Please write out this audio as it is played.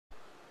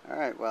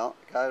Alright, well,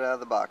 got it out of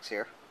the box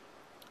here.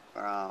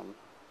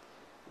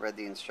 Read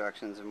the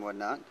instructions and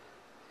whatnot.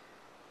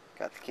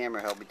 Got the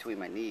camera held between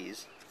my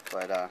knees,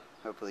 but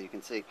hopefully you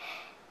can see.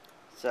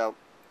 So,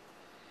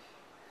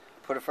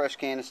 put a fresh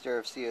canister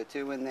of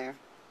CO2 in there.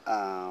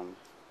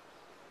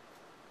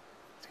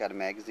 It's got a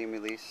magazine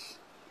release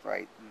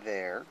right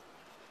there.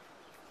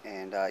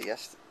 And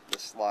yes, the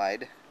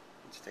slide.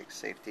 Let's take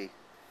safety.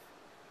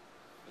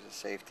 There's a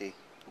safety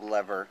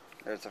lever.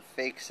 There's a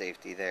fake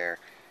safety there,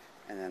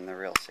 and then the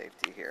real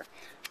safety here.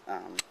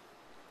 It's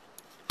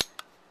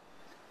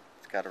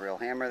got a real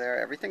hammer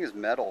there. Everything is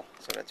metal,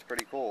 so that's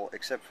pretty cool,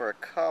 except for a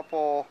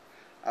couple.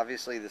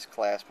 Obviously this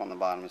clasp on the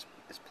bottom is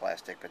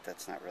plastic, but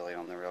that's not really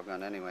on the real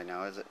gun anyway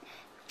now, is it?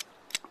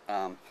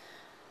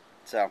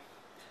 So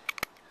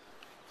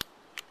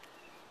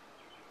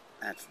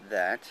that's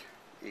that.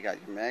 You got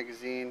your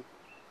magazine,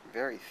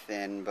 very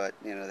thin, but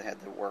you know they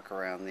had to work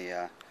around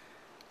the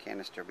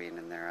canister being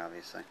in there,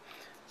 obviously.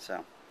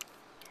 So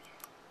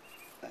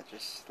that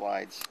just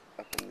slides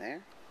up in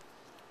there.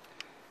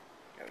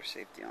 Got our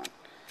safety on.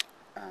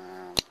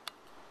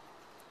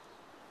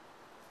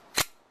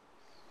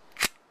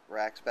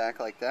 Racks back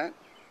like that.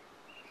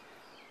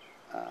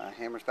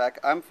 Hammer's back.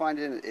 I'm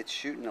finding it's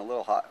shooting a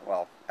little high.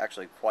 Well,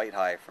 actually quite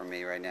high for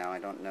me right now. I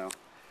don't know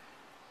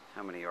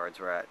how many yards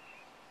we're at.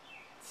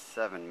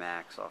 7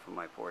 max off of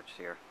my porch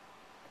here.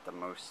 At the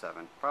most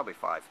 7. Probably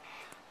 5.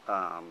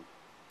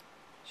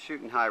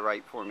 Shooting high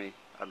right for me.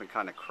 I've been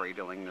kind of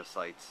cradling the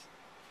sights.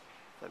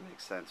 If that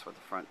makes sense, with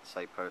the front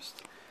sight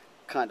post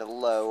kind of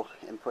low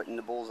and putting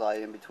the bullseye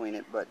in between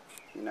it, but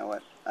you know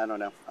what? I don't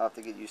know. I'll have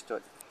to get used to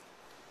it.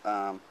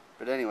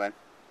 But anyway,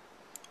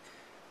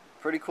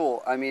 pretty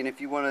cool. I mean, if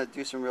you want to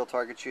do some real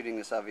target shooting,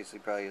 this obviously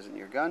probably isn't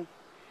your gun.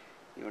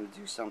 You want to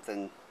do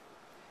something,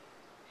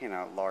 you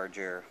know,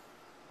 larger.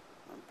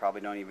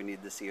 Probably don't even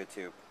need the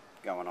CO2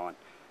 going on.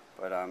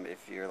 But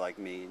if you're like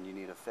me and you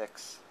need a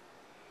fix,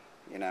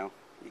 you know,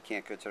 you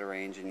can't go to the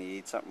range and you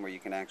need something where you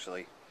can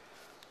actually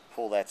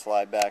pull that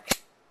slide back,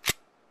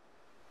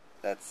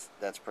 that's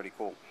pretty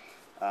cool.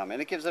 And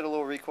it gives it a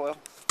little recoil.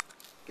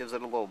 Gives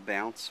it a little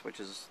bounce, which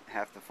is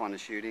half the fun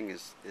of shooting,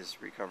 is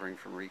recovering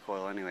from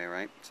recoil anyway,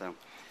 right? So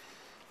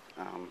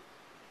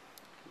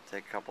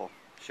take a couple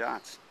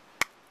shots.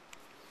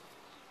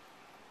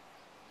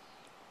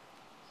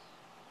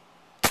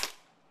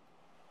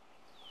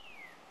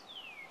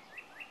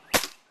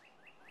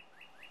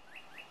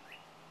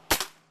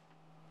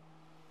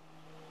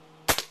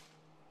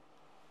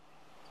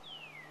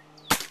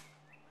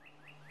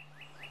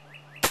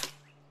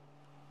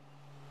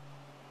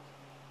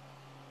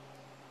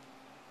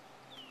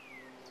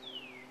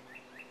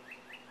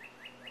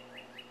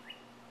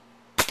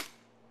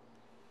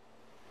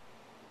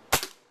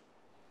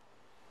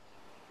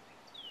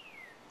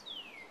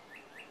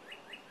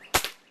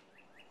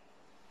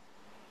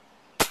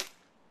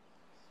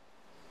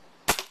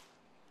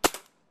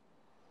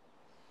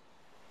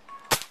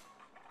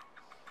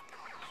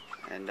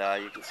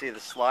 And you can see the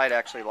slide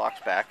actually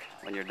locks back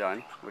when you're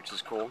done, which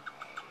is cool.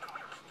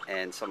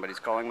 And somebody's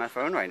calling my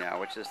phone right now,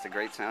 which is the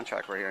great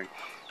soundtrack we're hearing.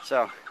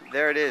 So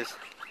there it is,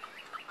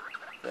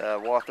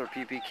 the Walther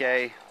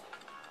PPK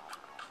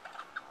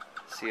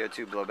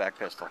CO2 blowback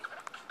pistol.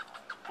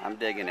 I'm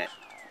digging it.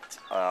 It's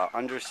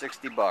under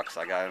 $60.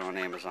 I got it on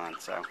Amazon,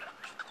 so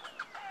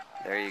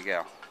there you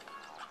go.